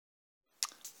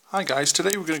Hi guys,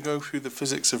 today we're going to go through the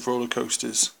physics of roller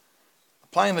coasters,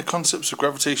 applying the concepts of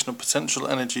gravitational potential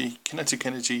energy, kinetic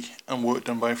energy and work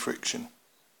done by friction.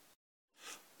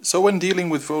 So when dealing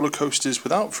with roller coasters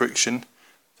without friction,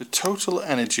 the total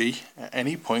energy at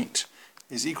any point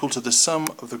is equal to the sum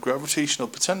of the gravitational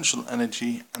potential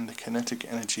energy and the kinetic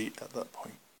energy at that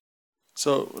point.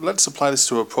 So let's apply this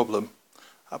to a problem.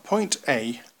 At point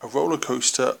A, a roller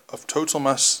coaster of total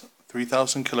mass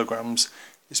 3,000 kilograms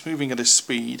is moving at a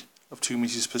speed of 2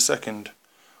 meters per second.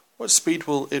 What speed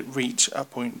will it reach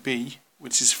at point B,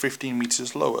 which is 15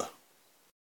 meters lower?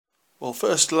 Well,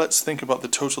 first let's think about the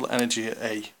total energy at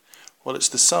A. Well, it's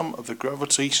the sum of the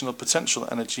gravitational potential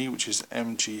energy, which is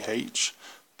mgh,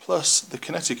 plus the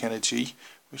kinetic energy,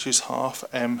 which is half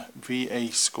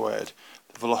mva squared,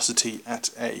 the velocity at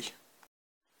A.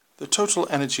 The total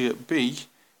energy at B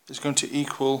is going to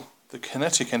equal the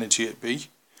kinetic energy at B,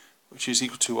 which is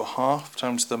equal to a half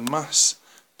times the mass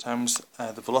times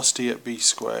the velocity at B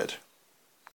squared.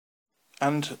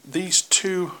 And these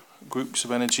two groups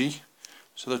of energy,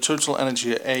 so the total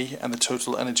energy at A and the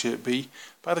total energy at B,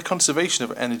 by the conservation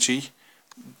of energy,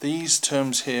 these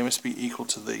terms here must be equal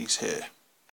to these here.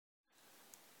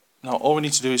 Now all we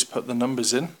need to do is put the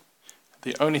numbers in.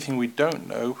 The only thing we don't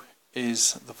know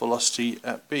is the velocity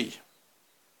at B.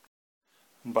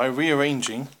 And by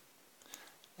rearranging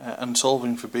and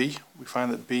solving for B, we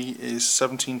find that B is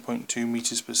 17.2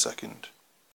 meters per second.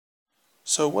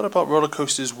 So what about roller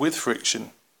coasters with friction?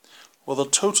 Well, the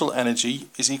total energy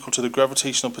is equal to the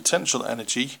gravitational potential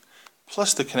energy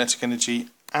plus the kinetic energy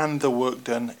and the work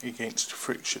done against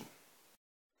friction.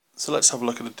 So let's have a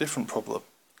look at a different problem.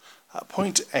 At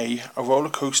point A, a roller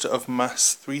coaster of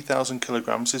mass 3,000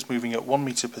 kilograms is moving at 1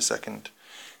 meter per second.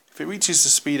 If it reaches the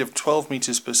speed of 12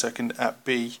 meters per second at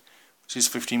B, which is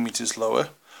 15 meters lower,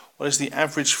 what is the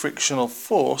average frictional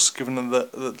force given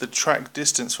that the track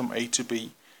distance from A to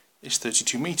B is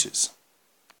 32 meters?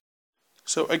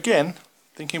 So again,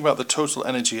 thinking about the total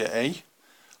energy at A,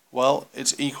 well,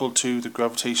 it's equal to the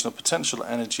gravitational potential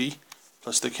energy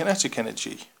plus the kinetic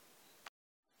energy.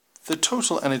 The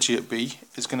total energy at B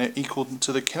is going to equal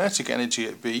to the kinetic energy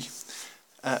at B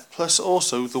plus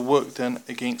also the work done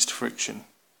against friction.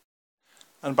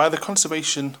 And by the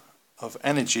conservation of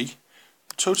energy,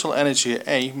 the total energy at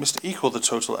A must equal the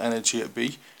total energy at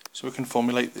B, so we can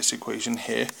formulate this equation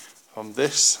here from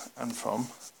this and from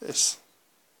this.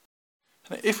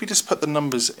 And if we just put the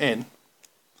numbers in,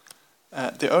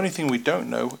 the only thing we don't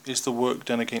know is the work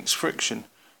done against friction.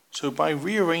 So by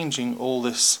rearranging all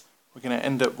this, we're going to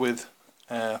end up with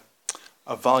a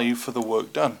value for the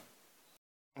work done.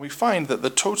 We find that the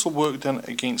total work done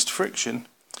against friction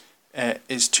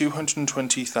is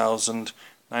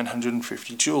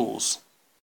 220,950 joules.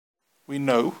 We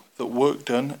know that work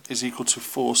done is equal to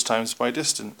force times by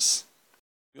distance.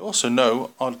 We also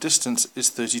know our distance is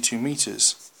 32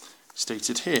 meters,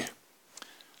 stated here.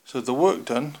 So the work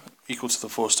done equal to the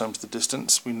force times the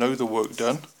distance. We know the work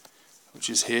done, which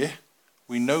is here.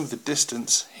 We know the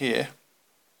distance here.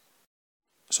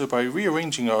 So by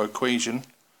rearranging our equation,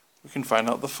 we can find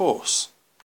out the force.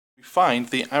 We find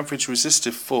the average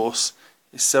resistive force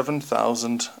is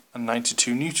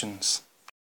 7,092 newtons.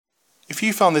 If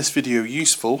you found this video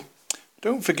useful,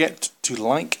 don't forget to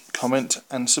like, comment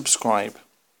and subscribe.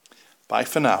 Bye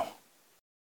for now.